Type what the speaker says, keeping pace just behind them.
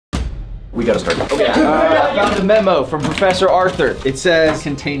We gotta start. Okay. I found a memo from Professor Arthur. It says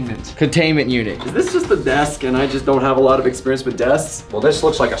containment unit. Is this just a desk and I just don't have a lot of experience with desks? Well, this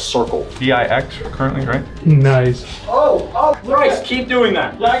looks like a circle. DIX currently, right? Nice. Oh, Bryce, keep doing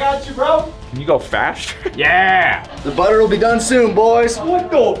that. Yeah, I got you, bro. Can you go fast? Yeah. The butter will be done soon, boys. What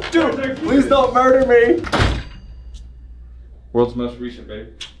the? Dude, please don't murder me. World's most recent,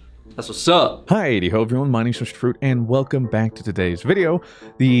 baby. That's what's up. Hi, ho everyone, my name's Mr. Fruit, and welcome back to today's video,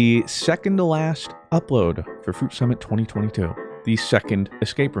 the second to last upload for Fruit Summit 2022. The second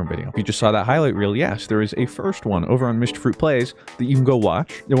escape room video. If you just saw that highlight reel, yes, there is a first one over on Mr. Fruit Plays that you can go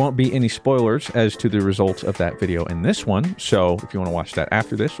watch. There won't be any spoilers as to the results of that video in this one, so if you want to watch that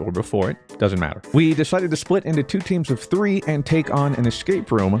after this or before it, doesn't matter. We decided to split into two teams of 3 and take on an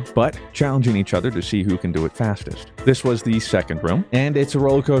escape room, but challenging each other to see who can do it fastest. This was the second room, and it's a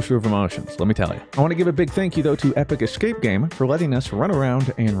roller coaster of emotions, let me tell you. I want to give a big thank you, though, to Epic Escape Game for letting us run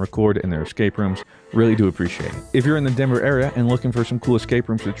around and record in their escape rooms. Really do appreciate it. If you're in the Denver area and looking for some cool escape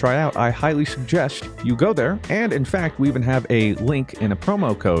rooms to try out, I highly suggest you go there. And in fact, we even have a link in a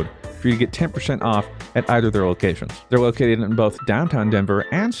promo code for you to get 10% off at either of their locations. They're located in both downtown Denver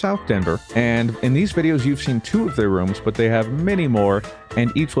and South Denver. And in these videos, you've seen 2 of their rooms, but they have many more,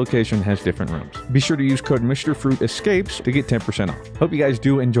 and each location has different rooms. Be sure to use code Mr. Fruit Escapes to get 10% off. Hope you guys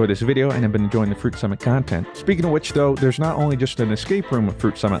do enjoy this video and have been enjoying the Fruit Summit content. Speaking of which, though, there's not only just an escape room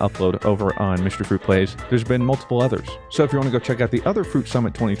Fruit Summit upload over on Mr. Fruit Plays, there's been multiple others. So if you want to go check out the other Fruit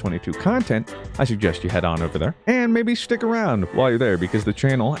Summit 2022 content, I suggest you head on over there. And maybe stick around while you're there, because the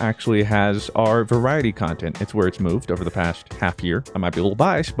channel actually has our variety content. It's where it's moved over the past half year. I might be a little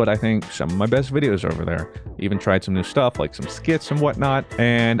biased, but I think some of my best videos are over there. Even tried some new stuff like some skits and whatnot,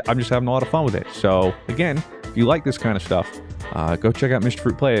 and I'm just having a lot of fun with it. So again, if you like this kind of stuff, go check out Mr.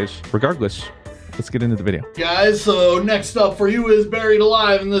 Fruit Plays. Regardless, let's get into the video. Guys, so next up for you is Buried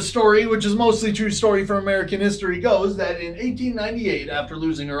Alive, and the story, which is mostly true story from American history, goes that in 1898, after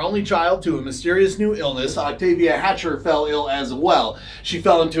losing her only child to a mysterious new illness, Octavia Hatcher fell ill as well. She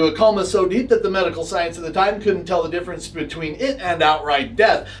fell into a coma so deep that the medical science at the time couldn't tell the difference between it and outright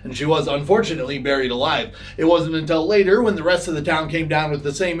death, and she was unfortunately buried alive. It wasn't until later, when the rest of the town came down with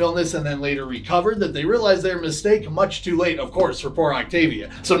the same illness and then later recovered, that they realized their mistake, much too late, of course, for poor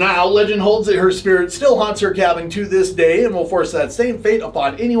Octavia. So now, legend holds that her spirit still haunts her cabin to this day and will force that same fate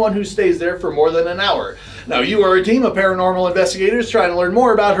upon anyone who stays there for more than an hour. Now, you are a team of paranormal investigators trying to learn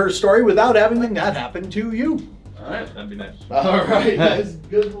more about her story without having that happen to you. Alright, that'd be nice. Alright, guys,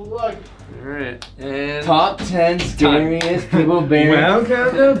 good luck. Alright, and top 10 scariest people buried.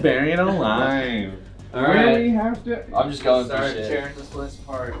 Welcome to Buried Alive. Alright, we have to. I'm just going through Start shit. tearing this list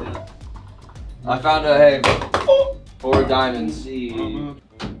apart. I found a, hey, 4 diamonds.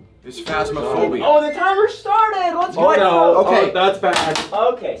 It's phasmophobia. Oh, the timer started. Let's go. Oh no. Okay, Oh, that's bad.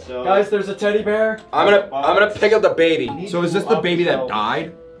 okay, so Guys, there's a teddy bear. I'm gonna pick up the baby. So is this the baby that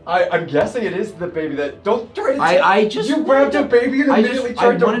died? I'm guessing it is the baby that. Don't try to. I just You grabbed a baby and immediately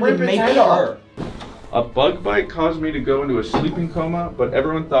tried to rip its head off. A bug bite caused me to go into a sleeping coma, but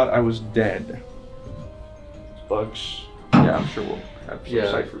everyone thought I was dead. Bugs. Yeah, I'm sure we'll have some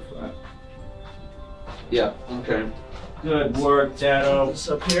cipher for that. Yeah, okay. Good work, Datto. This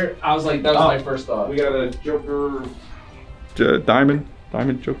up here. I was like, that was my first thought. We got a Joker, diamond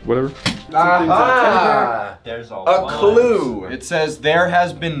joke, whatever. Aha! There's A clue. It says there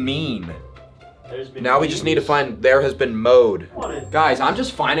has been mean. Now we just need to find there has been mode. Guys, I'm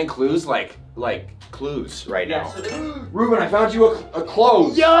just finding clues like clues right now. Ruben, I found you a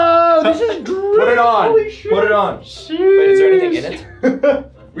clothes. Yo, this is great. Put it on. Holy shit. Put it on. Jeez. Wait, is there anything in it?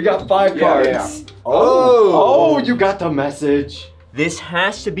 We got 5 cards. Yeah. Oh, you got the message. This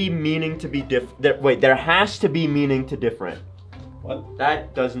has to be meaning to be different. Wait, there has to be meaning to different. What?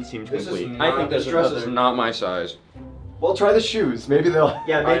 That doesn't seem complete. I think this dress is not my size. Well, try the shoes. Maybe they'll.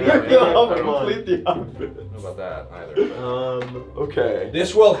 Yeah, maybe they'll help complete the outfit. I don't know about that either. Okay.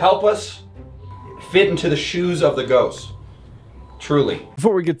 This will help us fit into the shoes of the ghost. Truly.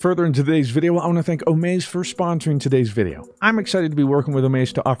 Before we get further into today's video, I want to thank Omaze for sponsoring today's video. I'm excited to be working with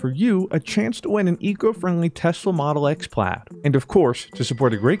Omaze to offer you a chance to win an eco-friendly Tesla Model X Plaid. And of course, to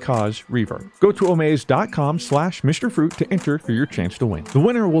support a great cause, Reverb. Go to omaze.com/Mr. Fruit to enter for your chance to win. The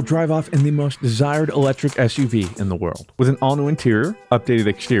winner will drive off in the most desired electric SUV in the world. With an all-new interior, updated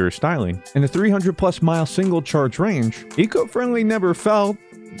exterior styling, and a 300+ mile single charge range, eco-friendly never felt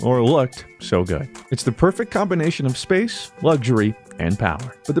or looked so good. It's the perfect combination of space, luxury, and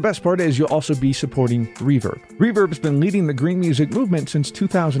power. But the best part is you'll also be supporting Reverb. Reverb's been leading the green music movement since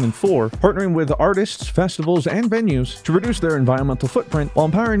 2004, partnering with artists, festivals, and venues to reduce their environmental footprint while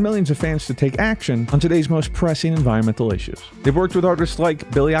empowering millions of fans to take action on today's most pressing environmental issues. They've worked with artists like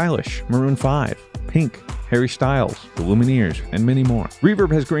Billie Eilish, Maroon 5, Pink, Harry Styles, the Lumineers, and many more. Reverb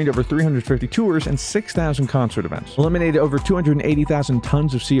has greened over 350 tours and 6,000 concert events, eliminated over 280,000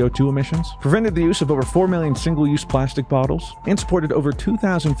 tons of CO2 emissions, prevented the use of over 4 million single-use plastic bottles, and supported over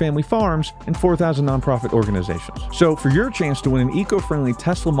 2,000 family farms and 4,000 nonprofit organizations. So for your chance to win an eco-friendly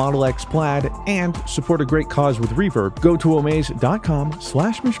Tesla Model X Plaid and support a great cause with Reverb, go to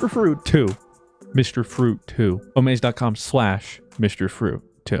omaze.com/MrFruit2. Mr. Fruit 2.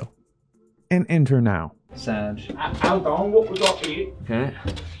 omaze.com/MrFruit2. And enter now. Sag. Out on what we got here. Okay.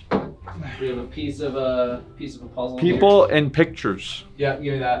 We have a piece of a puzzle. People and pictures. Yeah,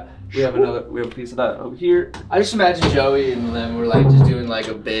 give me that. We have a piece of that over here. I just imagine Joey and them were like just doing like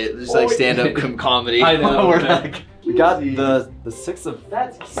a bit, just like stand-up comedy. I know. We're like, we got the 6 of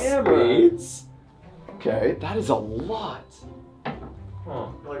spades. Okay, that is a lot. Huh.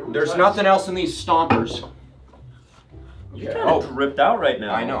 There's nothing else in these stompers. You're kind of ripped out right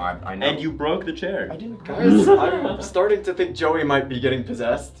now. I know, I know. And you broke the chair. I didn't. Guys, I'm starting to think Joey might be getting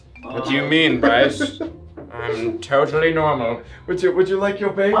possessed. What do you mean, Bryce? I'm totally normal. Would you like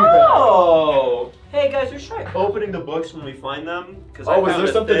your baby Oh! Hey guys, we should try opening the books when we find them. back? Oh, was there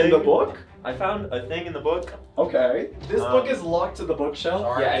something in the book? I found a thing in the book. Okay. This book is locked to the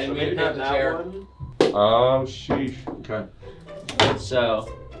bookshelf. Yeah, I didn't mean to have the chair. One. Oh, sheesh. Okay.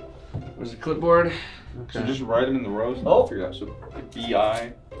 So, there's a clipboard. So just write them in the rows and Oh. figure it out. So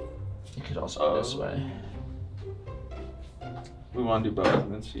B-I. You could also go this way. We want to do both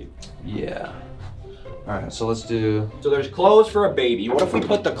and then see. Yeah. Alright, so let's do... So there's clothes for a baby. What if we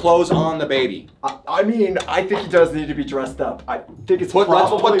put the clothes on the baby? I mean, I think he does need to be dressed up. I think it's Let's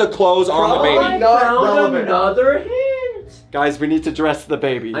put the clothes on the probably baby. not found relevant. another hint. Guys, we need to dress the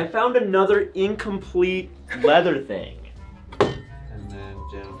baby. I found another incomplete leather thing. And then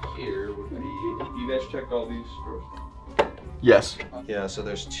down here would be. You guys check all these rows? Yes. Yeah, so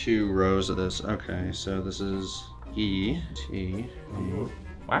there's 2 rows of this. Okay, so this is E, T, E.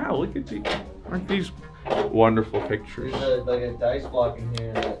 Wow, look at these. Aren't these wonderful pictures? like a dice block in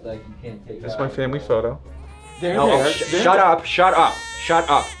here that like you can't take That's my family photo. There, No, there. shut up, shut up, shut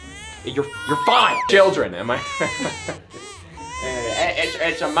up. You're 5 children, am I?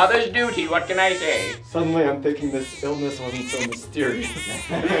 It's a mother's duty, what can I say? Suddenly I'm thinking this illness wasn't so mysterious.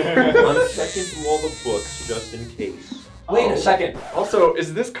 I'm checking through all the books just in case. Wait a second. Also,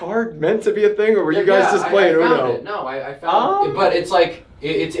 is this card meant to be a thing, or were you guys just playing I found Uno? it. No, I found it. But it's like,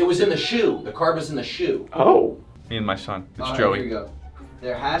 it was in the shoe. The card was in the shoe. Oh. Me and my son. It's Here Joey. we go.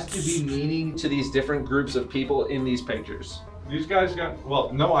 There has to be meaning to these different groups of people in these pictures. These guys got,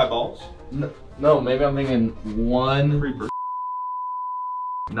 well, no eyeballs. No, maybe I'm thinking 1, Creeper.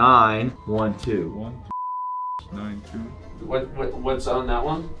 9, 1, 2. 1, 9, 2. What's on that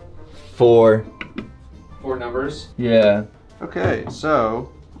one? 4. 4 numbers? Yeah. Okay,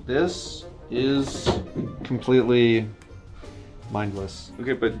 so this is completely mindless.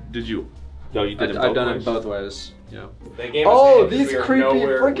 Okay, but did you? No, you did it. I've done ways. it both ways. Yeah. They gave us Oh, hints. these We are creepy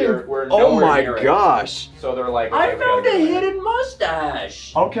nowhere- freaking. we're Oh nowhere my near it. gosh. So they're like, I okay, we found gotta a do it. hidden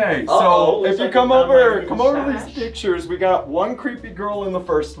mustache. Okay, Uh-oh, so looks if you like come we found my over hidden to these stash. pictures, we got one creepy girl in the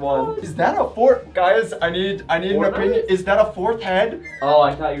first one. Is that a fourth? Guys, I need an Fortnite? opinion. Is that a 4th head? Oh,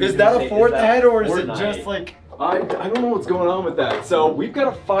 I thought you were Is gonna that say, a 4th that head, or is it Fortnite? just like I don't know what's going on with that. So we've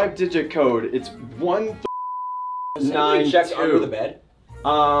got a 5-digit code. It's 1 9 Check under the 2. bed.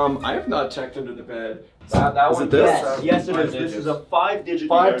 I have not checked under the bed. That Is one. it this? Yes, it 5 is. This digits. is a 5-digit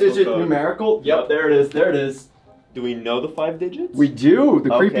 5-digit code. numerical? Yep, there it is. There it is. Do we know the 5 digits? We do.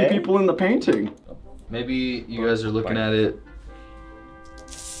 The creepy Okay. people in the painting. Maybe you guys are looking at it.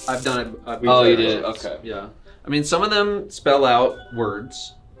 I've done it. We've Oh, done you it. did? Okay, yeah. I mean, some of them spell out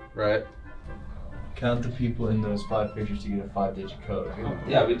words, right? Count the people in those 5 pictures to get a 5-digit code.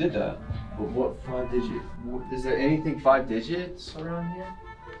 Yeah, we did that. But what 5-digit? Is there anything 5 digits around here?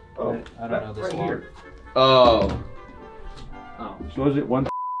 Oh, I don't know this right one. here. Oh. Oh. So is it 1,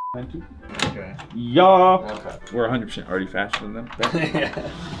 9, 2? Okay. Yeah. Okay. We're 100% already faster than them.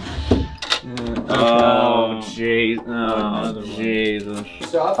 Oh, jeez. Oh,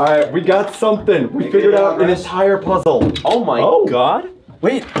 Jesus. Alright, we got something. We figured out an entire puzzle. Oh my Oh. god.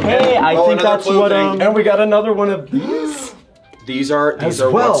 Wait, Hey, I Oh, think another that's clue what thing. and we got another one of these? These are As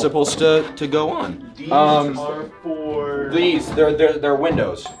well. what's supposed to go on. These Um, are for. These they're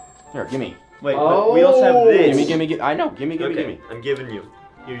windows. Here, gimme. Wait, but we also have this. Gimme. I know. Gimme. Okay, I'm giving you.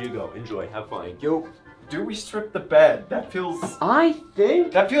 Here you go. Enjoy. Have fun. Yo. do we strip the bed? That feels... I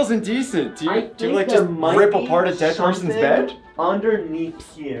think... That feels indecent. Do I you like just rip apart a dead person's bed?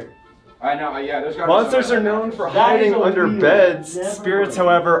 Underneath here. I know, yeah, there's gotta Monsters are known for hiding under beds. Spirits,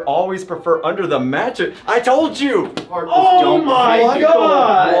 however, always prefer under the mattress. I told you! Oh my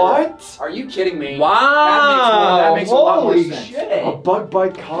god! What? Are you kidding me? Wow! That makes a lot more Holy sense. shit! A bug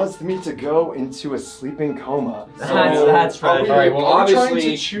bite caused me to go into a sleeping coma. That's right. Alright, well, are we trying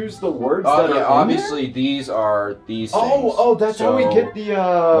obviously- to choose the words that are in obviously these are these things. Oh, that's how we get the,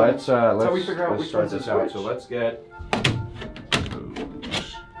 Let's how we figure out let's which start one's this a out. switch. So let's get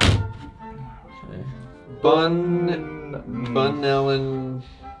Ellen.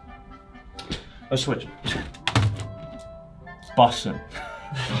 Let's switch. Bussin'.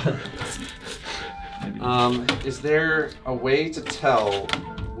 Is there a way to tell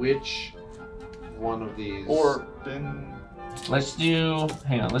which one of these? Or been... Let's do...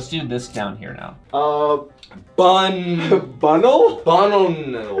 Hang on, let's do this down here now. Bunnel?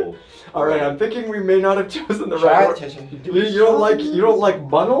 Bunnel. All right, I'm thinking we may not have chosen the right word. You don't like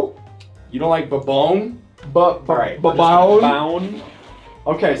bunnel? You don't like babone? Alright, Bound.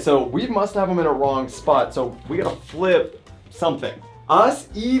 Okay, so we must have them in a wrong spot, so we gotta flip something. Us,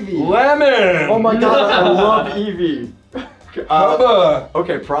 Evie. Lemon! Oh my god, I love Evie.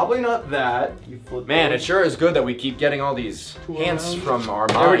 Okay, probably not that. Man, it sure is good that we keep getting all these hints from our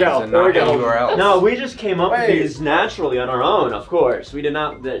minds There we go, and there not we go. anywhere else. No, we just came up with Wait. these naturally on our own, of course. We did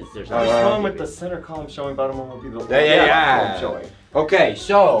not... There's What's no... with the center column showing, bottom one will be the Yeah. column showing. Okay,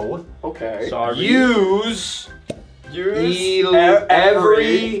 so Okay. Sorry. use Use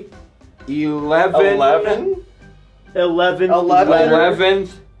every 11th 11th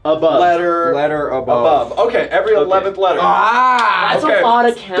above letter above. Okay, every 11th letter. Ah, That's okay. a lot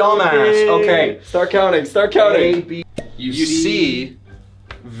of counting. dumbass. Okay, Start counting. Start counting. You see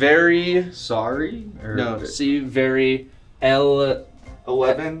very sorry? No, see very 11th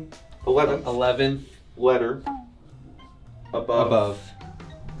 11th letter above.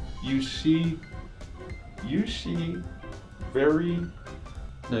 You see very...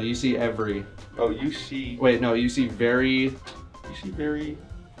 No, you see every. Oh, you see... Wait, no, you see very. You see very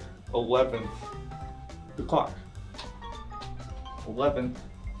 11th, the clock. 11th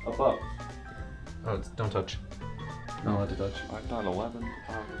above. Oh, don't touch. Not allowed to touch. I thought 11.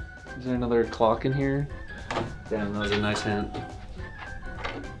 Is there another clock in here? Damn, that was a nice hint.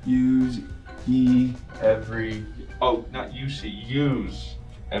 Use every... Oh, not you see. Use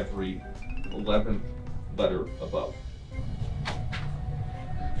every 11th letter above.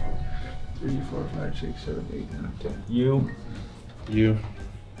 3, 4, 5, 6, 7, 8, 9, 10. You.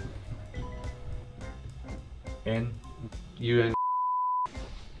 N. You and.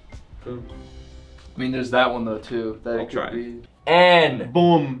 I mean, there's that one though too. That it could be. N.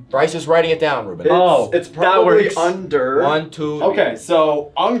 Boom. Bryce is writing it down, Ruben. It's probably works. under. 1, 2. Okay,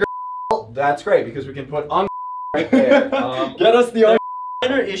 so unger. That's great because we can put un right there. Get us the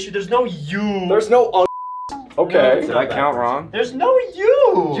Minor issue, there's no you. There's no Okay. Did I count wrong? There's no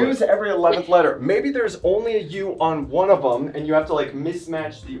you. Use every 11th letter. Maybe there's only a U on one of them, and you have to like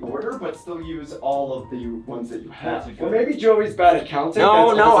mismatch the order, but still use all of the ones that you have. Or maybe Joey's bad at counting. No,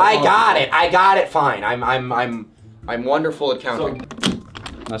 That's no, also I possible. got it. I got it. Fine. I'm wonderful at counting.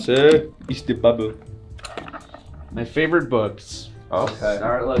 That's it. It's the bubble. My favorite books. Okay.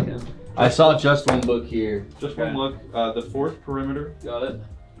 Start looking. I saw just one book here. Just one look. The fourth perimeter. Got it.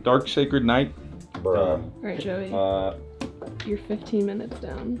 Dark Sacred Night. All right, Joey. You're 15 minutes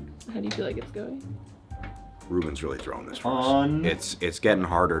down. How do you feel like it's going? Ruben's really throwing this for us. It's getting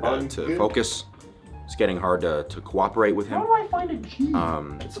harder to focus. It's getting hard to cooperate with him. How do I find a G?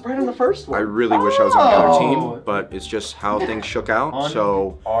 It's right on the first one. I really wish I was on the other team, but it's just how things shook out.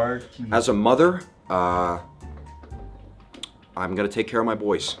 So, as a mother, I'm gonna take care of my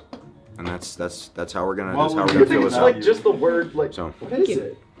boys, and that's how we're gonna You feel think this it's out. like just the word like So what is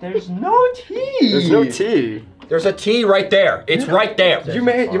it? There's no T. There's no T. there's a T right there. It's right there. You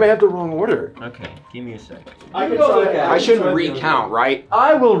may have the wrong order. Okay, give me a sec. I shouldn't recount, right?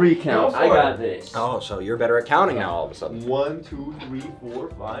 I will recount. I got this. Oh, so you're better at counting now all of a sudden. 1, 2, 3, 4,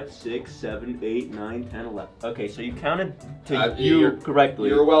 5, 6, 7, 8, 9, 10, 11. Okay, so you counted to you correctly.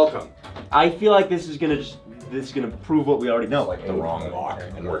 You're welcome. I feel like this is gonna prove what we already know. Like the wrong lock,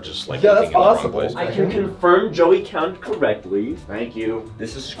 and we're just like Yeah, looking that's in the wrong possible. place. I can confirm Joey counted correctly. Thank you.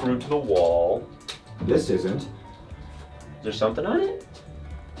 This is screwed to the wall. This isn't. Is there something on it?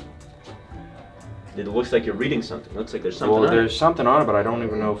 It looks like you're reading something. It looks like there's something Well, on there's it. something on it, but I don't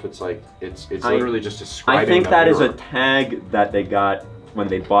even know if it's like it's I- literally just describing. I think that is we a tag that they got when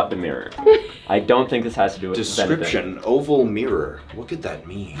they bought the mirror. I don't think this has to do with description. Oval mirror. What could that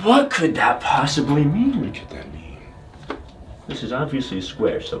mean? What could that possibly mean? What could that mean? This is obviously a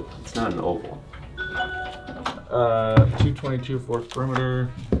square, so it's not an oval. 222 fourth perimeter.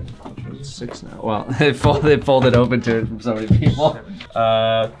 6 now. Well, they folded open to it from so many people.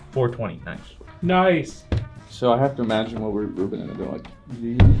 420. Nice. Nice. So I have to imagine what Ruben and I are like.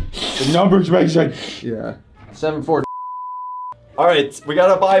 The numbers make sense. Yeah. 7-4. All right, we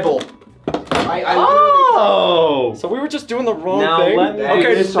got a Bible. Oh! So we were just doing the wrong now thing. Let me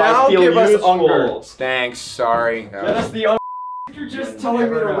Okay, so now give us Unger. Thanks. Sorry. Get us the Unger. You're just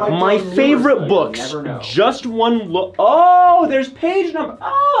telling me to write my favorite books. Just one look. Oh, there's page number.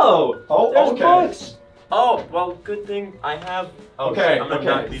 Oh, there's books. Oh, well, good thing I have. Oh, okay, I'm gonna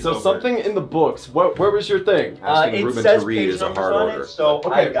knock these so over. something in the books. Where was your thing? Asking it Ruben says to read page is a numbers hard on order. it, so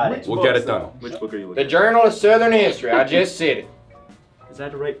I got it. We'll get it done. Which book are you looking The at? Journal of Southern History. I just said it. Is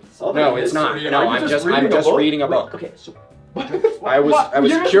that right? No, it's not. No, I'm just reading a book. Okay, so. I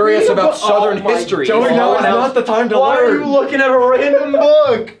was curious about Southern history. Joey, now is not the time to learn. Why are you looking at a random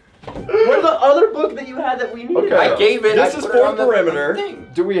book? Where's the other book that you had that we needed? Okay. I gave it. This is fourth perimeter.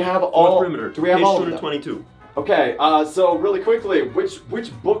 Do we have all? Fourth perimeter. Do we have page all of 222. Okay, so really quickly,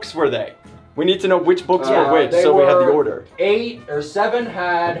 which books were they? We need to know which books were which, they so we have the were- order. 8 or 7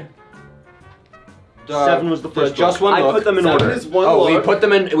 had. 7 was the first just book. one I book. put them in 7 order. is one Oh, look.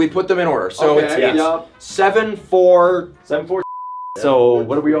 we put them in order. So Okay, it's yes. yeah. 7, 4. 7, 4. So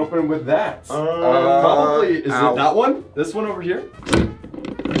what do we open with that? Probably is it that one? This one over here?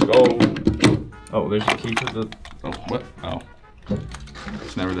 Go. Oh, there's a key to the. Oh, what? Oh.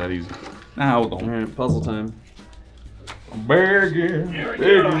 It's never that easy. Now, hold on. Alright, puzzle time. I'm begging.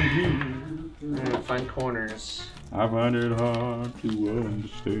 Alright, find corners. I find it hard to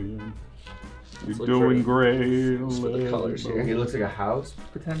understand. You're look doing for- great. Let's look at the colors here. He looks like a house,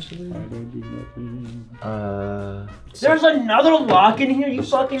 potentially. I don't do nothing. There's another lock in here. You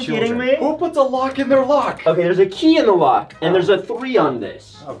fucking kidding me? Who puts a lock in their lock? Okay, there's a key in the lock, and there's a 3 on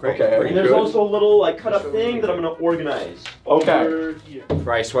this. Oh, great. Okay, And there's good. also a little like cut up thing that I'm gonna organize. Okay. Over here.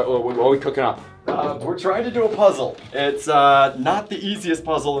 Bryce, what are we cooking up? We're trying to do a puzzle. It's not the easiest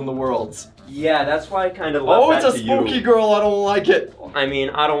puzzle in the world. Yeah, that's why I kind of left Oh, it's that a to spooky you. girl. I don't like it. I mean,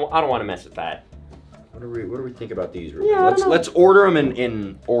 I don't want to mess with that. What do we think about these? Yeah, I don't know. Let's order them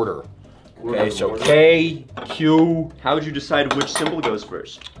in order. Okay, so K, Q. How would you decide which symbol goes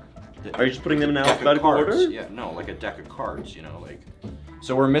first? Are you just putting them in Deck of alphabetical cards. order? Yeah, no, like a deck of cards. You know, like.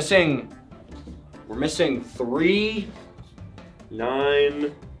 So we're missing 3.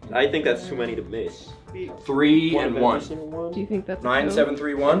 9. I think that's too many to miss. 3 and 1. Do you think that's 9, 7,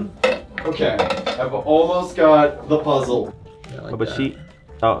 3, 1. Okay, I've almost got the puzzle.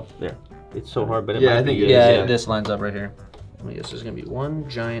 Oh, there. It's so hard, but it Yeah, might I think be, this lines up right here. I guess there's gonna be one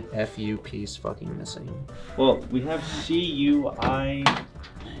giant FU piece fucking missing. Well, we have CUI.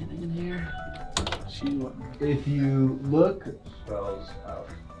 Anything in here? If you look, Spells out.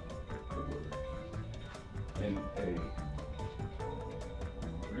 In a.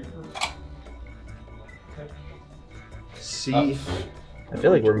 C. I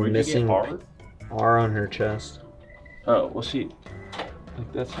feel like we're missing R on her chest. Oh, well, see.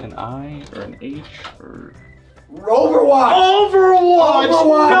 Like that's an I or an H or. Overwatch!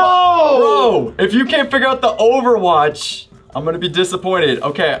 No! Bro, if you can't figure out the Overwatch, I'm gonna be disappointed.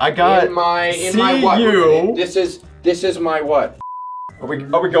 Okay, I got in my what? CU. This is my what? Are we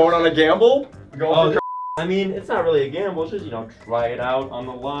going on a gamble? Going for I mean, it's not really a gamble. It's just, try it out on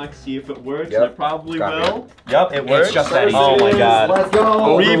the lock, see if it works. Yep. And it probably Got will. Yep, it works. just that easy. Oh my god. Let's go.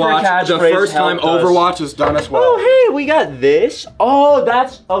 Overwatch, the first time Overwatch has done as well. Oh, hey, we got this. Oh,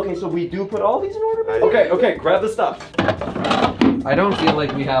 that's okay. So we do put all these in order. Baby? Okay, grab the stuff. I don't feel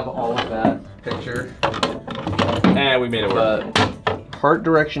like we have all of that picture. And we made it work. Heart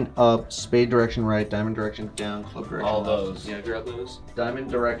direction up, spade direction right, diamond direction down, club direction All left. those. Yeah, grab those. Diamond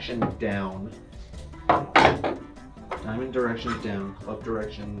direction down. Diamond direction down, club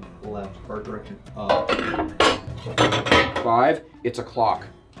direction left, heart direction up. 5. It's a clock.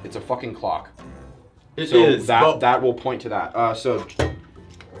 It's a fucking clock. It So is. that will point to that. So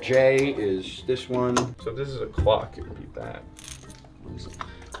J is this one. So if this is a clock, it would be that.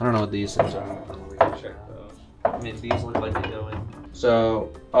 I don't know what these things are. We can check those. I mean, these look like they go in.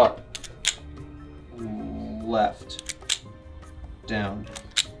 So, up, left, down,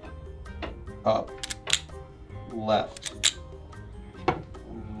 up, left,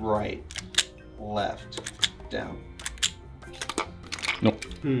 right, left, down. Nope.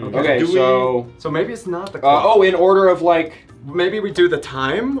 Okay, so maybe it's not the clock. in order of like Maybe we do the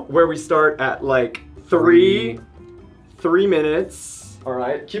time where we start at like 3 minutes All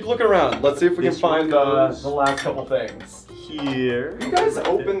right, keep looking around. Let's see if we can find the last couple things. Here. You guys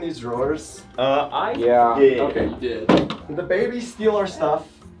open these drawers? I did. Okay, you did. Did the baby steal our stuff?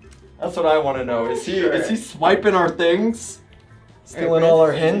 That's what I want to know. Is he swiping our things? Stealing all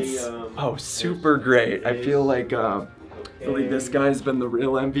our hints? Oh, super great. I feel like this guy's been the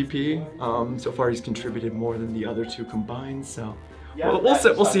real MVP. So far he's contributed more than the other two combined, so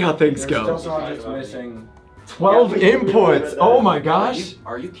we'll see how things go. Missing 12 inputs. Oh my gosh.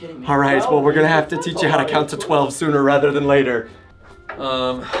 Are you kidding me? All right, well we're gonna have to teach you how to count to 12 sooner rather than later.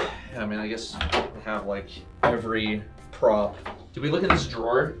 I mean, I guess we have like every prop. Did we look in this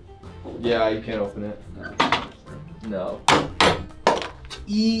drawer? Yeah, you can't open it. No.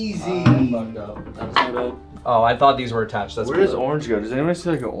 Easy. Fucked up. That was so bad. Oh, I thought these were attached. That's Where does orange go? Does anyone see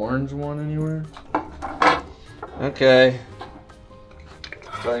like an orange one anywhere? Okay.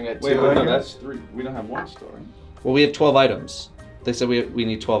 Starting at Wait, 2. no, that's 3. We don't have 1 star. Well, we have 12 items. They said we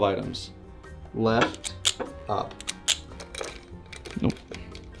need 12 items. Left, up. Nope.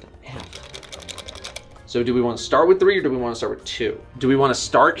 So do we want to start with 3 or do we want to start with 2? Do we want to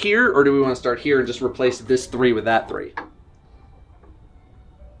start here or do we want to start here and just replace this 3 with that 3?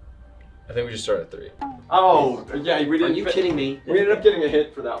 I think we just start at 3. Oh, yeah, we didn't. Are you kidding me? We ended up getting a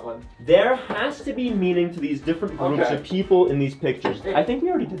hit for that one. There has to be meaning to these different groups of people in these pictures. I think we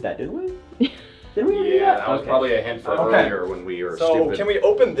already did that, didn't we? Did we do that? That was probably a hint for earlier when we were so stupid. can we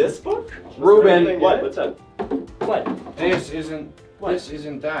open this book? Ruben, what? What's up? What? This isn't. What? This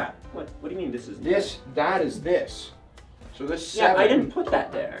isn't that. What do you mean this is That is this. So this 7. Yeah, I didn't put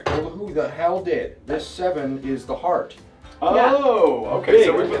that there. Well, who the hell did? This 7 is the heart. Oh, okay.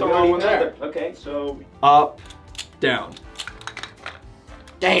 So we put the wrong one there. Okay, so Up, down.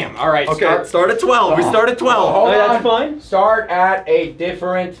 Damn, all right. Okay, start at 12. We start at 12. Hold on. that's fine. Start at a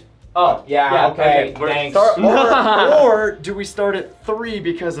different. Oh, yeah, okay. Thanks. Or do we start at 3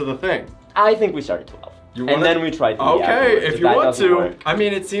 because of the thing? I think we start at 12. And then we try 3 Okay, afterwards, if you that want doesn't to. work. I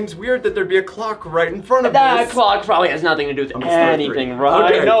mean, it seems weird that there'd be a clock right in front of That this. clock probably has nothing to do with I'm gonna start at anything, 3.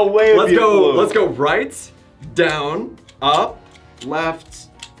 right? Okay, No way. Let's go. Let's go right, down, up, left,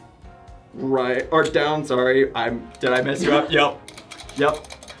 right, or down. Sorry, did I mess you up? Yep.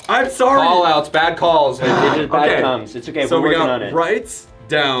 I'm sorry. Call outs, bad calls. It's just bad comes. It's okay. So we're we working got on it. right,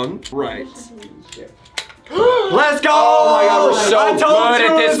 down, right. Let's go! Oh my God, we're so I told good you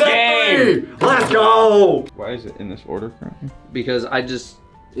at it this was that game. 3. Let's go! Why is it in this order currently? Because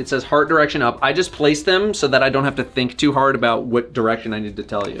it says heart direction up. I just placed them so that I don't have to think too hard about what direction I need to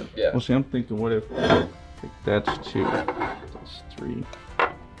tell you. Yeah. Well, see, I'm thinking, what if like, that's 2, that's 3,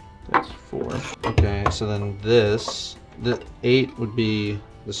 that's 4. Okay, so then the 8 would be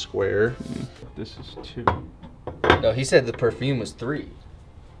the square. This is 2. No, he said the perfume was 3.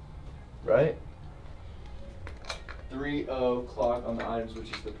 Right? 3 o'clock on the items, which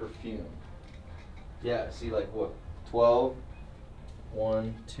is the perfume. Yeah, see, like what? 12.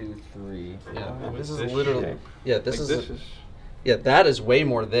 1, 2, 3. Yeah, this is this literally. shape. Yeah, this Like, is. this is Yeah, that is way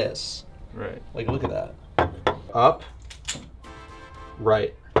more this. right. Like, look at that. Up.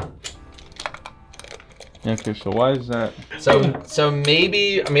 Right. Yeah, okay, so why is that? So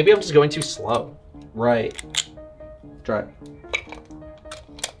maybe I'm just going too slow. Right. Try.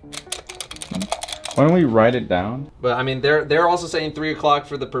 Why don't we write it down? But I mean, they're also saying 3 o'clock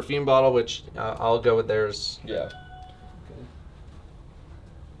for the perfume bottle, which I'll go with theirs. Yeah.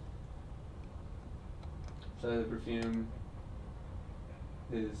 So the perfume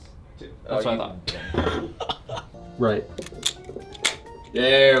is 2. That's what I thought. Right.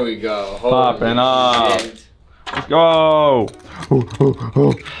 There we go. Popping off. Shit. Let's go!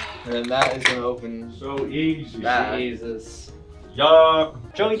 And then that is gonna open. So easy. Jesus. Yeah.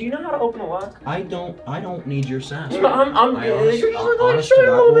 Joey, do you know how to open a lock? I don't need your sass. But I'm I honest- honest showing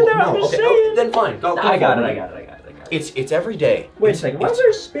to a God- little bit there. no, I'm just okay, saying. then fine. Go I got for it. I got it. It's every day. Wait a second. Why is there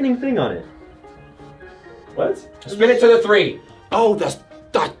a spinning thing on it? What? Spin it to the 3. Oh, that's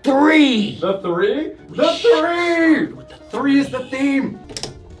the 3. The 3? The 3! 3 is the theme.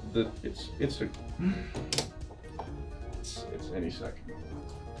 It's any second.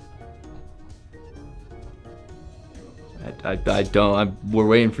 I don't. We're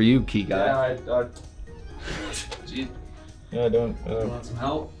waiting for you, key guy. Yeah, I don't. Want some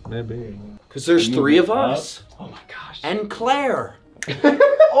help? Maybe. Because there's 3 of us. Oh my gosh. And Claire.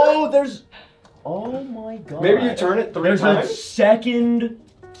 Oh, there's. Oh my god. Maybe you turn it 3 There's times? a second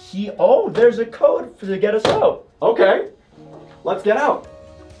key. Oh, there's a code to get us out. Okay. Let's get out.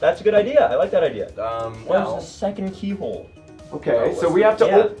 That's a good idea. I like that idea. Well, Where's the second keyhole? Okay, so we have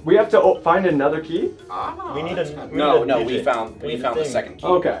to find another key. We need a. We found the second key.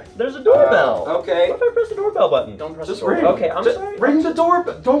 Okay. There's a doorbell. Okay. What if I press the doorbell button? Don't press Just the doorbell. ring. Okay, I'm Just sorry. ring the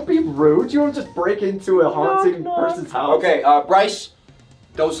doorbell. Don't be rude. You don't just break into a haunting person's house. Okay, Bryce,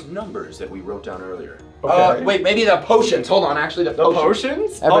 those numbers that we wrote down earlier. Okay. Wait, maybe the potions. Hold on, actually the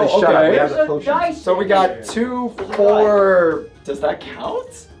potions. Everybody shut up. We have There's the a potions. dice So we in got here. 2, 4. Does that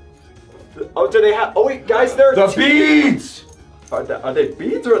count? Oh, do they have? Oh wait, guys, they're The teeth. beads. Are they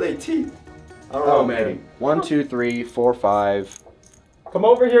beads or are they teeth? I don't know, man. 1, 2, 3, 4, 5. Come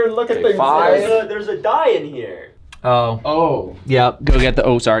over here and look at things. 5. There's a die in here. Oh. Yeah, go get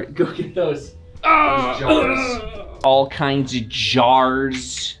the, sorry. Go get those. Jars. All kinds of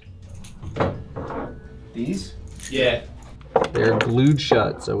jars. These? Yeah. They're glued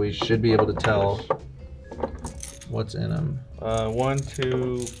shut, so we should be able to tell what's in them. 1,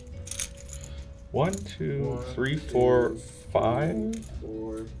 2, 3, 4, 5.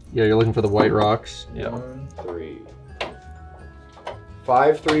 Yeah, you're looking for the white rocks. Yeah. 1, 3.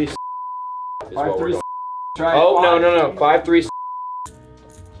 5, 3. 5, 3. Try. Oh no. 5, 3.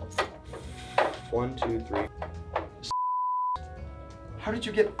 1, 2, 3. How did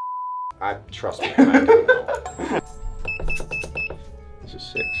you get? Trust me. This is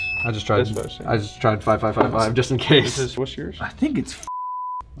 6. I just tried. This was, yeah. I just tried 5, 5, 5, 5, just in case. What's yours? I think it's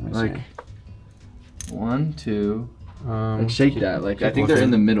like 1, 2. Like Shake that. Like I keep think they're looking.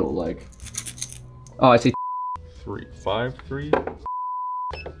 in the middle. Like. Oh, I see. 3, 5, 3.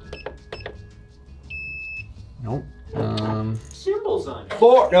 Nope. Symbols on it.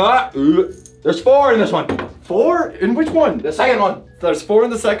 4. There's 4 in this one. 4? In which one? The second one. There's 4 in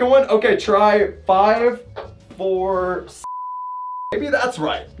the second one? Okay, try 5, 4, 6. Maybe that's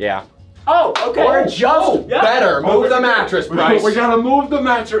right. Yeah. Oh, okay. Or just yeah. better. Move the mattress, Bryce. We gotta move the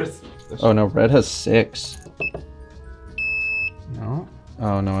mattress. Oh no, red has 6. No.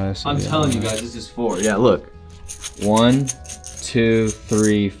 Oh no, I see. I'm telling you guys, this is 4. Yeah, look. 1, 2,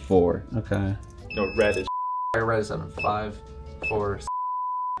 3, 4. Okay. No, red is. Red is 7, 5, 4.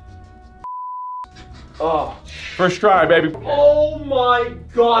 Oh, First try, baby. Oh my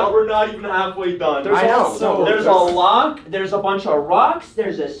god, we're not even halfway done. There's also- There's a lock, there's a bunch of rocks,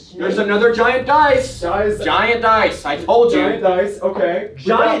 there's a snake. There's another giant dice. guys. Giant dice. I told Giant you. dice. Okay.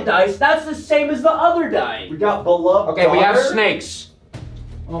 Giant dice, that's the same as the other die. We got beloved. Okay, we have daughter. snakes.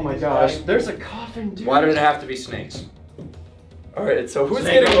 Oh my gosh. There's a coffin, dude. Why did it have to be snakes? All right. So who's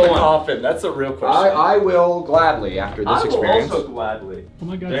Snake getting number the 1. coffin? That's a real question. I will gladly after this I will experience. also gladly. Oh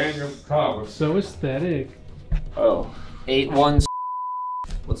my god, Daniel Cobb. so aesthetic. Oh. 8, 1.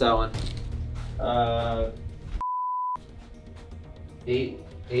 What's that one? 8,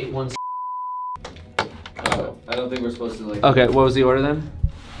 1. Oh, I don't think we're supposed to like. Okay, what was the order then?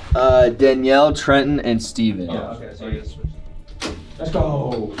 Danielle, Trenton, and Steven. Okay, so you switch. Let's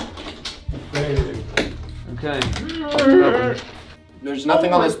go. Okay. There's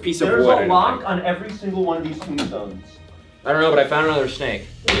nothing on this piece of wood. There's I a don't lock think. on every single one of these tombstones. I don't know, but I found another snake.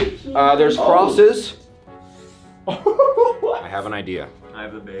 There's crosses. I have an idea. I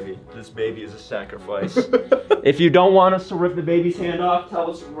have a baby. This baby is a sacrifice. If you don't want us to rip the baby's hand off, tell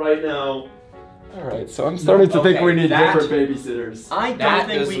us right now. All right. So I'm starting to think Okay, we need that- different babysitters. I don't That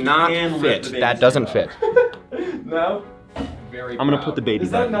think does we not can rip fit. the baby's That doesn't hand fit. No. Very I'm gonna put the baby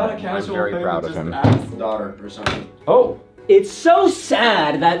Is back. that not a casual very thing? proud to of just him. ask? Daughter or something. Oh. It's so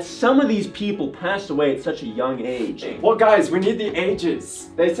sad that some of these people passed away at such a young age. Well, guys, we need the ages.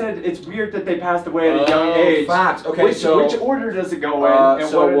 They said it's weird that they passed away at a young age. Facts. Okay, which, so which order does it go in? And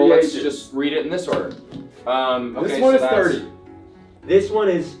so what are well, the let's ages? just read it in this order. Okay, This one so is that's- 30. This one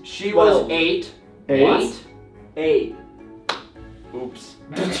is She 12. was 8. 8. 8. Oops.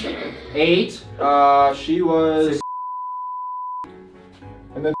 8. She was.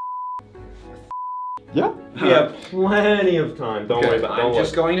 Yeah. We have plenty of time. Don't worry about it. I'm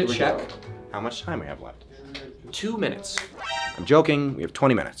just going to check how much time we have left. 2 minutes. I'm joking. We have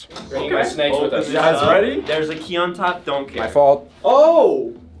 20 minutes. Bringing my snakes with us. You guys ready? There's a key on top. Don't care. My fault.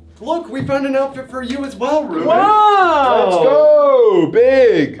 Oh! Look, we found an outfit for you as well, Ruben. Wow! Let's go!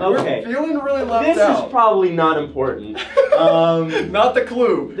 Big! Okay. We're feeling really left This out. is probably not important. Not the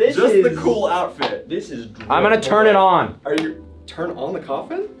clue. This just the is- cool outfit. This is. I'm gonna turn it on. Are you turn on the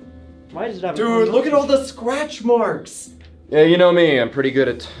coffin? Why does it have? Dude, look at all the scratch marks. Yeah, you know me. I'm pretty good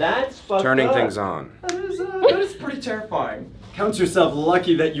at That's fucked turning up. things on. That is pretty terrifying. Count yourself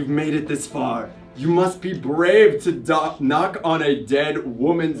lucky that you've made it this far. You must be brave to knock on a dead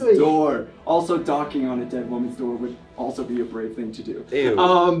woman's door. Also, knocking on a dead woman's door would also be a brave thing to do.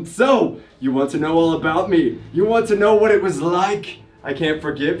 Ew. So, you want to know all about me? You want to know what it was like? I can't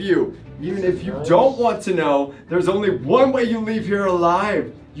forgive you. Even if you don't want to know, there's only one way you leave here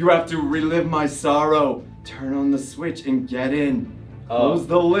alive. You have to relive my sorrow. Turn on the switch and get in. Close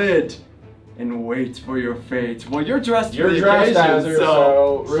the lid and wait for your fate. Well, you're dressed for the occasion,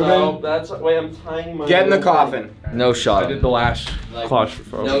 so Ruben, that's wait. I'm tying my. Get in the coffin. No shot. I did the last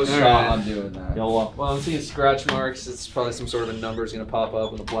claustrophobic. No shot on doing that. Yellow. Well, I'm seeing scratch marks. It's probably some sort of a number is gonna pop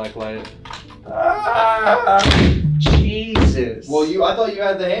up in the black light. Jesus. Well, I thought you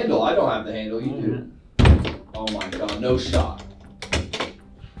had the handle. I don't have the handle. You do. Oh my god, no shot.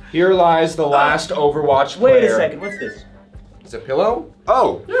 Here lies the last Overwatch player. Wait a second. What's this? It's a pillow?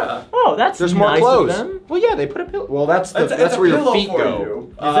 Oh. Yeah. Oh, that's There's nice more clothes. of them. Well, yeah, they put a pillow. Well, that's where your feet go.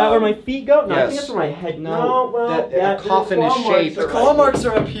 Is that where my feet go? No, I yes. think that's where my head. No, well, the coffin is shaped. the claw marks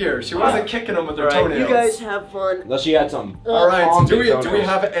are up here. She wasn't kicking them with her toenails. You guys have fun. Unless she had some. All right. So do we toenails.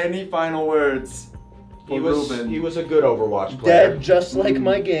 have any final words? He for was Ruben? he was a good Overwatch player. Dead just like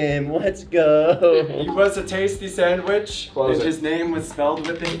my game. Let's go. He was a tasty sandwich. Close and it. his name was spelled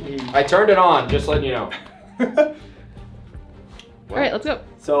with an E. I turned it on, just letting you know. All right, let's go.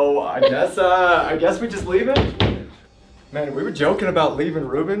 So I guess we just leave it. Man, we were joking about leaving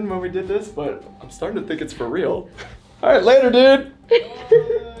Ruben when we did this, but I'm starting to think it's for real. All right, later, dude.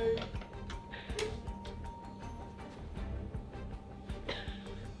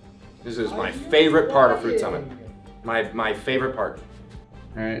 This is my favorite part of Fruit Summit. My favorite part.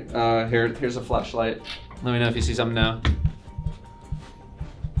 All right. Here's a flashlight. Let me know if you see something now.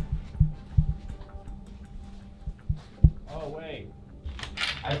 Oh wait,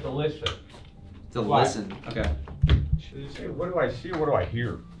 I have to listen. To listen. Okay. What do I see? What do I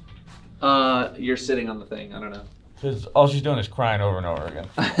hear? You're sitting on the thing. I don't know. Because all she's doing is crying over and over again.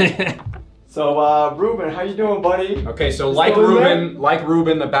 So, Ruben, how you doing, buddy? Okay, so like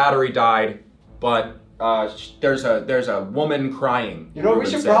Ruben, the battery died, but there's a woman crying. You know, we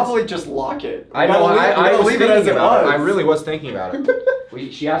Ruben should says. probably just lock it. I know. I was leave it as thinking it about it. was. I really was thinking about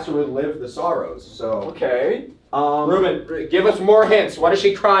it. She has to relive the sorrows. So Okay. Ruben, give us more hints. What is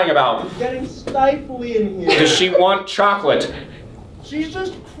she crying about? I'm getting stifly in here. Does she want chocolate? She's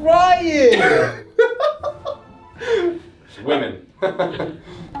just crying. Women.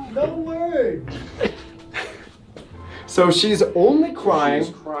 No words. So she's only crying.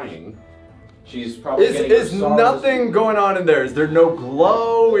 She's crying. She's probably Is getting her sorrows. nothing going on in there? Is there no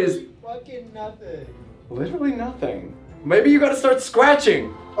glow? Is Fucking nothing. literally nothing. Maybe you gotta start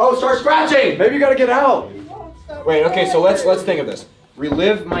scratching. Oh, start scratching! Maybe you gotta get out. Wait, okay, so let's think of this.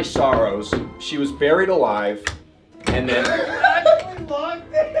 Relive my sorrows. She was buried alive, and then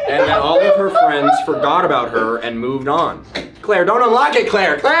all of her friends forgot about her and moved on. Claire, don't unlock it,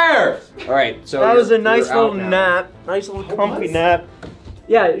 Claire! Claire! All right, so That was a nice you're out little now. nap. Nice little comfy nap.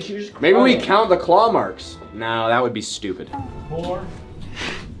 Yeah, she was just Maybe we crying. count the claw marks. No, that would be stupid. 4.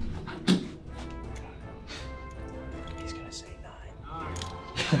 He's gonna say 9.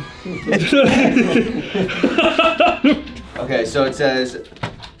 Okay, so it says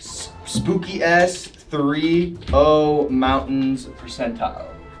Spooky S 3O Mountains percentile.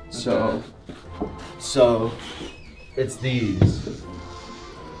 So it's these.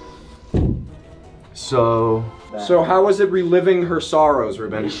 So how was it reliving her sorrows,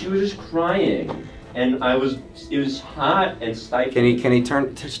 Ruben? She was just crying, and it was hot and stifling. Can he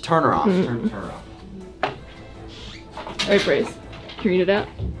turn her off? Turn her off. All right, Bryce. Can you read it out?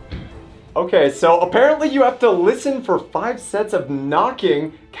 Okay, so apparently you have to listen for 5 sets of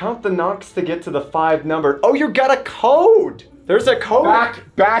knocking, count the knocks to get to the 5 number. Oh, you got a code! There's a code. Back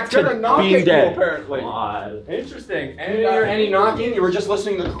It's gonna to knock being at you, dead. apparently. God. Interesting. Didn't hear any knocking? You were just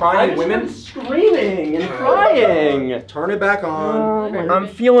listening to I crying just women? heard screaming and crying. Turn it back on. I'm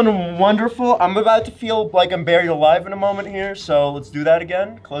feeling wonderful. I'm about to feel like I'm buried alive in a moment here, so let's do that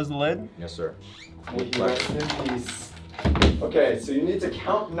again. Close the lid. Yes, sir. Okay, so you need to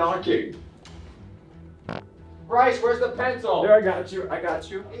count knocking. Bryce, where's the pencil? There, I got you. I'm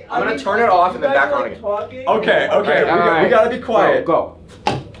gonna turn it off and then back on again. Talking? Okay, All right. we gotta be quiet. Go.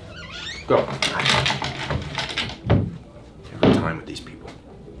 Every time with these people.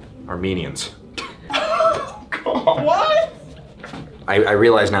 Armenians. What? I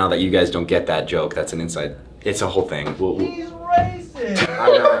realize now that you guys don't get that joke. That's an inside. It's a whole thing. He's racist.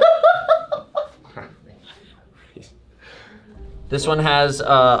 I'm not. This one has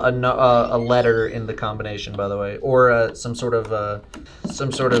a letter in the combination, by the way, or some sort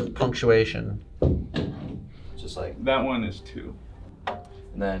of punctuation. Just like That one is 2.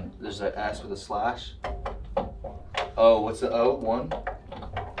 And then there's an S with a slash. Oh, what's the O? 1?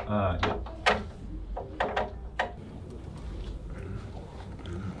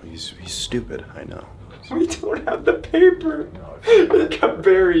 Yeah. He's stupid. I know. We don't have the paper. It got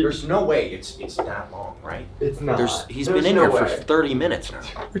buried. There's no way it's that long, right? It's not. He's been in here for 30 minutes now.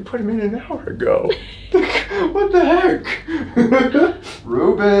 We put him in an hour ago. What the heck?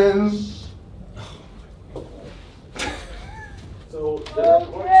 Ruben.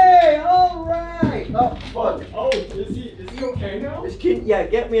 Okay, all right. Oh, fuck. Oh, is he okay now? Yeah,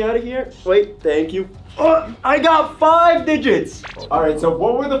 get me out of here. Wait, thank you. Oh, I got 5 digits. All right, so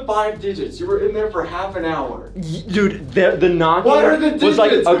what were the 5 digits? You were in there for half an hour. Dude, the knocking. What are the digits? Was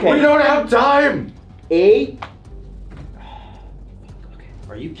like, okay. We don't have time. 8.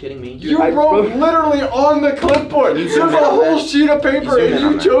 Are you kidding me? You wrote literally on the clipboard. There's a whole sheet of paper and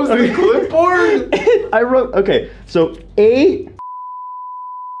you chose the clipboard? I wrote, okay, so 8,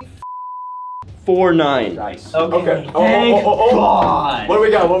 4, 9. Nice. Okay. Thank God. What do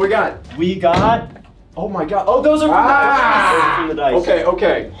we got? What we got? We got. Oh my God. Oh, those are from the dice.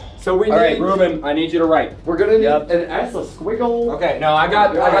 Okay. So we All need. right, Ruben, I need you to write. We're gonna need an S, a squiggle. Okay, no, I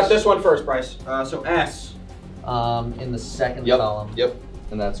got this one first, Bryce. So S. In the second column. Yep.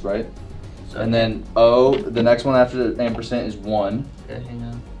 And that's right. And then O, the next one after the ampersand is 1. Okay, hang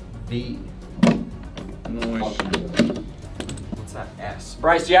on. V. What's that S?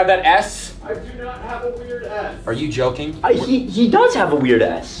 Bryce, do you have that S? I do not have a weird S. Are you joking? He does have a weird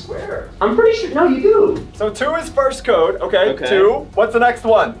S. Where? I'm pretty sure. No, you do. So 2 is first code. Okay. Okay. 2. What's the next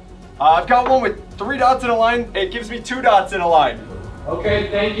one? I've got one with 3 dots in a line. It gives me 2 dots in a line. Okay,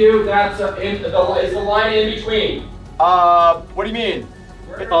 thank you. That's is the line in between. What do you mean?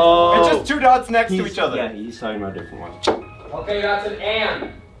 It's just 2 dots next to each other. Yeah, he's talking about a different one. Okay, that's an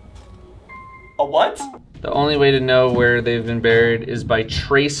and. A what? The only way to know where they've been buried is by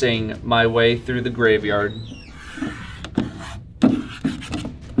tracing my way through the graveyard.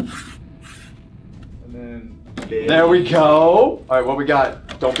 There we go. All right, what we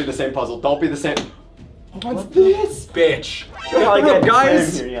got? Don't be the same puzzle. Don't be the same. What's this? Bitch.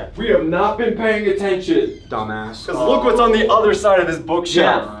 Guys, we have not been paying attention. Dumbass. Because look what's on the other side of this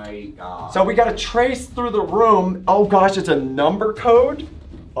bookshelf. Oh my God. So we gotta trace through the room. Oh gosh, it's a number code?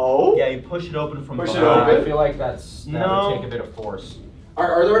 Oh? Yeah, you push it open from Push it behind. open. I feel like that No. would take a bit of force.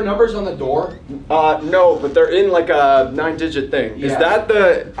 Are there numbers on the door? No, but they're in like a 9-digit thing. Is Yeah. that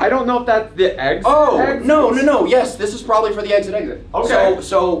the, I don't know if that's the eggs. Oh, eggs? no. Yes, this is probably for the exit. Okay.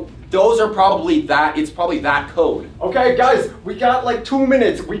 So those are probably that, it's probably that code. Okay, guys, we got like 2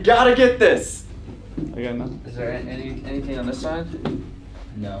 minutes. We gotta get this. I got nothing. Is there anything on this side?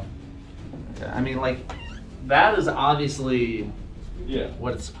 No. Okay, I mean, like, that is obviously Yeah.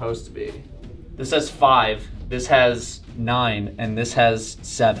 what it's supposed to be. This has 5, this has 9, and this has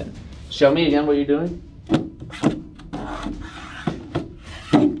 7. Show me again what you're doing.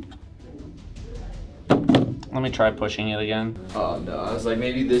 Let me try pushing it again. Oh no, I was like,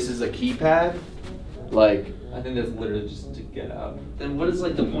 maybe this is a keypad? Like, I think that's literally just to get out. Then what is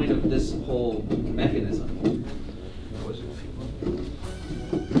like the point of this whole mechanism?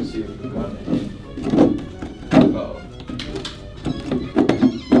 Let's see if we got it. oh.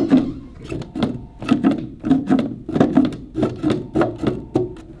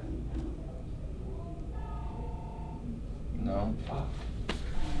 No.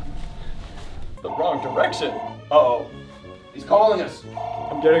 The wrong direction. Uh-oh. He's calling us.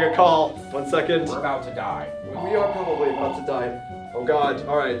 I'm getting a call. 1 second. We're about to die. We are probably about to die. Oh God.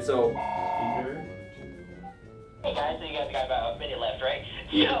 All right, so. Hey guys, so you guys got about a minute left, right?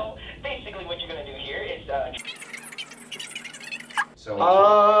 Yeah. So, basically what you're gonna do here is,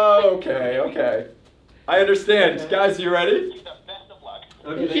 Okay. I understand. Guys, you ready? best of luck.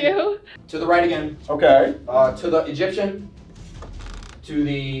 Thank you. To the right again. Okay. To the Egyptian. To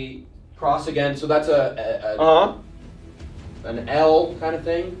the cross again. So that's an L kind of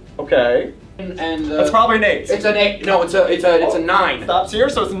thing. Okay. And That's probably an 8. it's an 8. No, it's a 9. Stops here,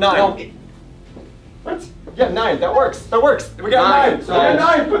 so it's a 9. No, What? Yeah, 9. That works. We got 9. 9. We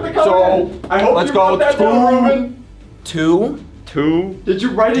got 9. Put the code in. I hope let's you go wrote that down, Ruben. 2. 2. Did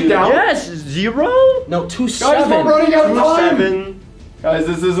you write it down? Yes, 0. No, 2 Guys, 7. we're running out of 2, time. 7. Guys,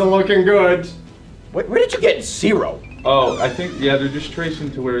 this isn't looking good. Where did you get 0? Oh, I think, yeah, they're just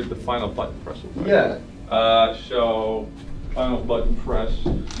tracing to where the final button press will be. Yeah. So, final button press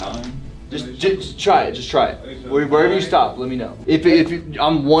 9. Just try it. Just try it. Wherever you stop, let me know. If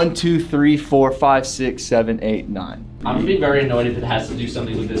I'm 1, 2, 3, 4, 5, 6, 7, 8, 9. I'm gonna be very annoyed if it has to do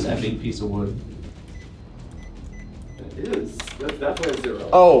something with this effing piece of wood. It is. That's definitely a 0.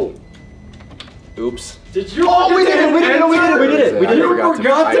 Oh. Oops. Did you? Oh, we did it! We did it! We did it! We did it! We did it! I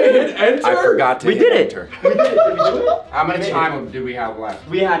forgot to hit enter. I forgot to. We did it. We did it. Did we do it? How much time did we have left?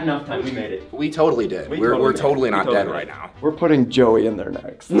 We had enough time. We made it. We totally did. We're totally not dead right now. We're putting Joey in there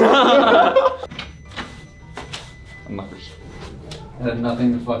next. It had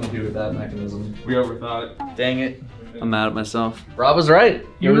nothing to fucking do with that mechanism. We overthought it. Dang it. I'm mad at myself. Rob was right.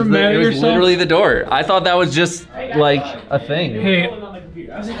 You were mad at yourself? It was literally the door. I thought that was just like a thing. Hey,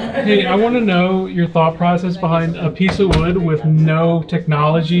 I want to know your thought process behind a piece of wood with no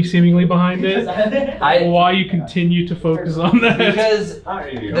technology seemingly behind it. Why you continue to focus on that? Because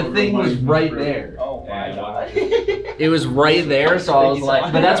the thing was right there. Oh my god. It was right there, so I was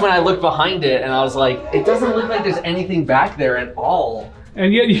like, but that's when I looked behind it and I was like, it doesn't look like there's anything back there at all.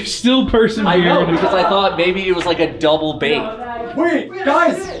 And yet you still persevered. I know, because I thought maybe it was like a double bait. Wait,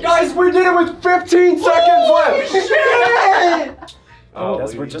 guys, we did it with 15 seconds left. Shit! I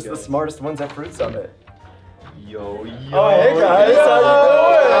guess we're just the smartest ones at Fruit Summit. Yo. Oh, hey guys,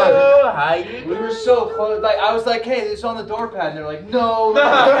 how you doing? We were so close. Like I was like, hey, it's on the door pad, and they're like, no.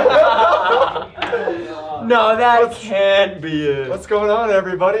 No, that can't be it. What's going on,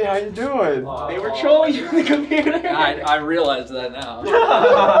 everybody? How you doing? They were trolling you in the computer. I realized that now.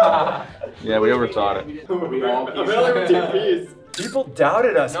 Yeah, we overthought it. People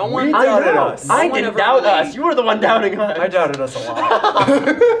doubted us. No one doubted us. I didn't doubt us. You were the one doubting us. I doubted us a lot.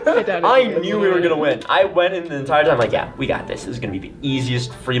 I knew we were gonna win. I went in the entire time like, yeah, we got this. This is gonna be the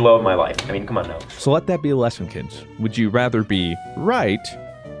easiest free low of my life. I mean, come on now. So let that be a lesson, kids. Would you rather be right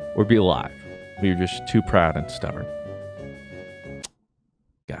or be alive? Or you're just too proud and stubborn?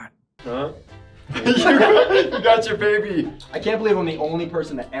 God. Huh? You got your baby. I can't believe I'm the only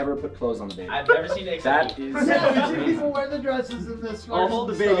person to ever put clothes on the baby. I've never seen it. That is. Yeah, we see people wear the dresses in this. I'll hold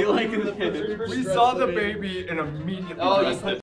the baby like this. We saw the baby and immediately. Oh, you put